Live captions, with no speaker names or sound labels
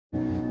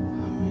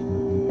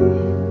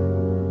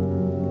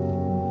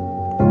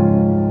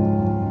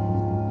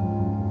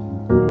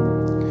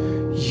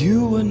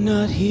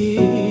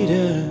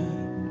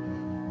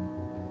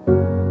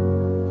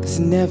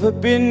never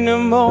been a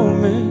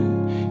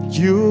moment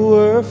you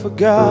were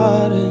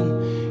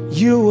forgotten,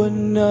 you were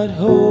not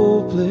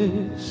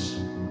hopeless.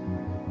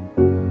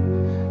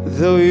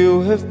 Though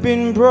you have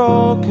been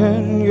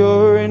broken,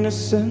 your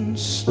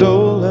innocence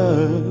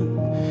stolen,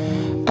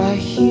 I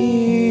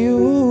hear you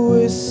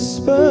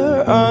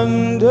whisper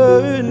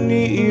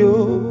underneath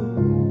your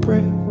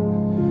breath.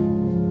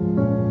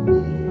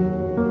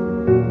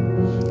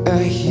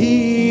 I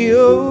hear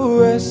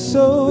your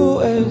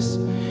SOS,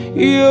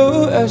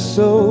 your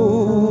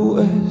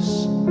SOS.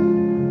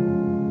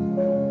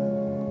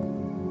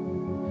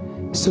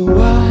 So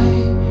I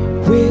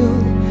will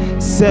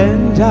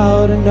send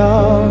out an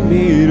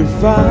army to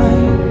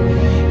find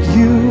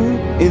you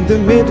in the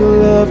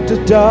middle of the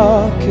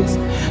darkest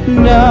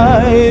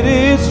night.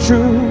 It's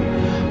true,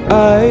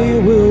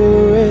 I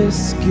will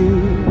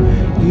rescue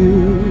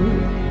you.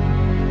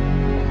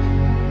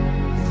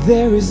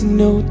 There is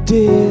no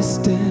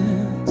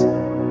distance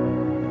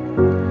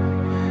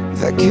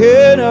that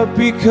cannot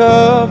be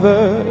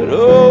covered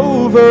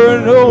over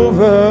and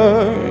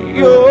over.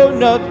 You're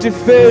not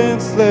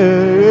defenseless.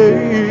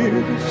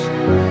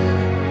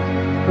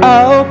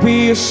 I'll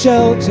be your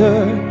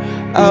shelter,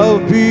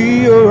 I'll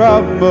be your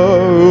armor.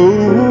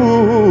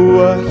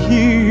 I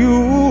hear you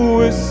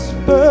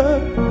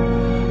whisper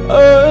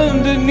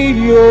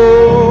underneath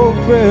your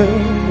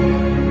breath.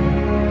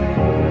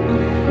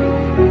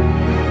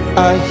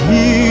 I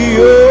hear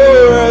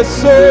your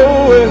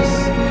SOS,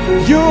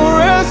 your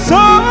SOS.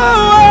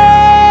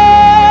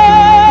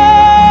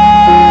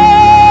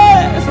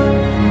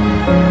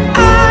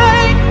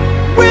 I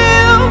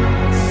will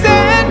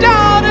send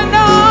out an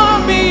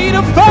army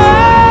to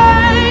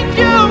find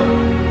you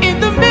in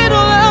the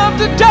middle of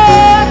the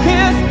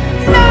darkest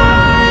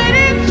night.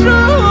 It's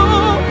true,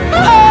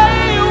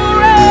 I will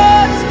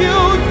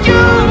rescue you.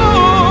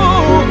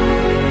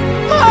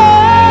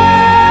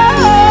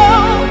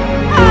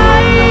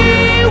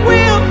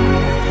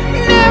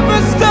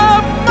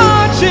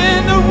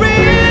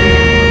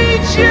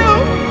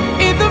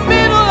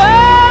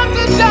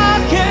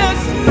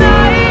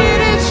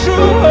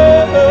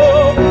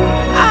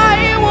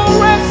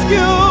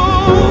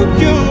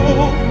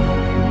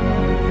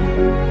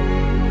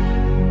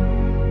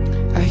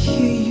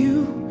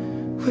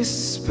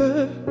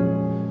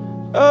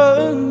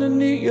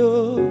 Underneath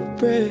your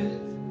breath,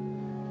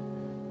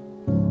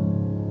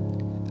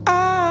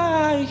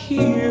 I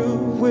hear you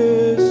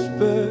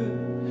whisper,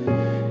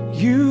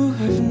 you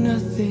have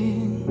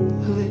nothing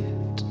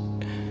left.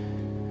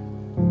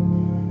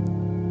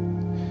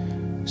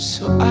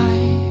 So I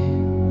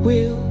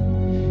will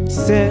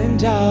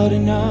send out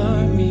an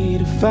army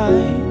to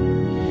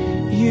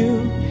find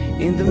you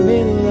in the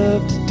middle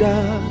of the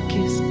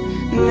darkest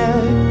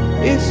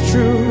night. It's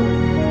true,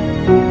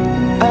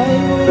 I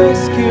will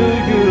rescue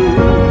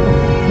you.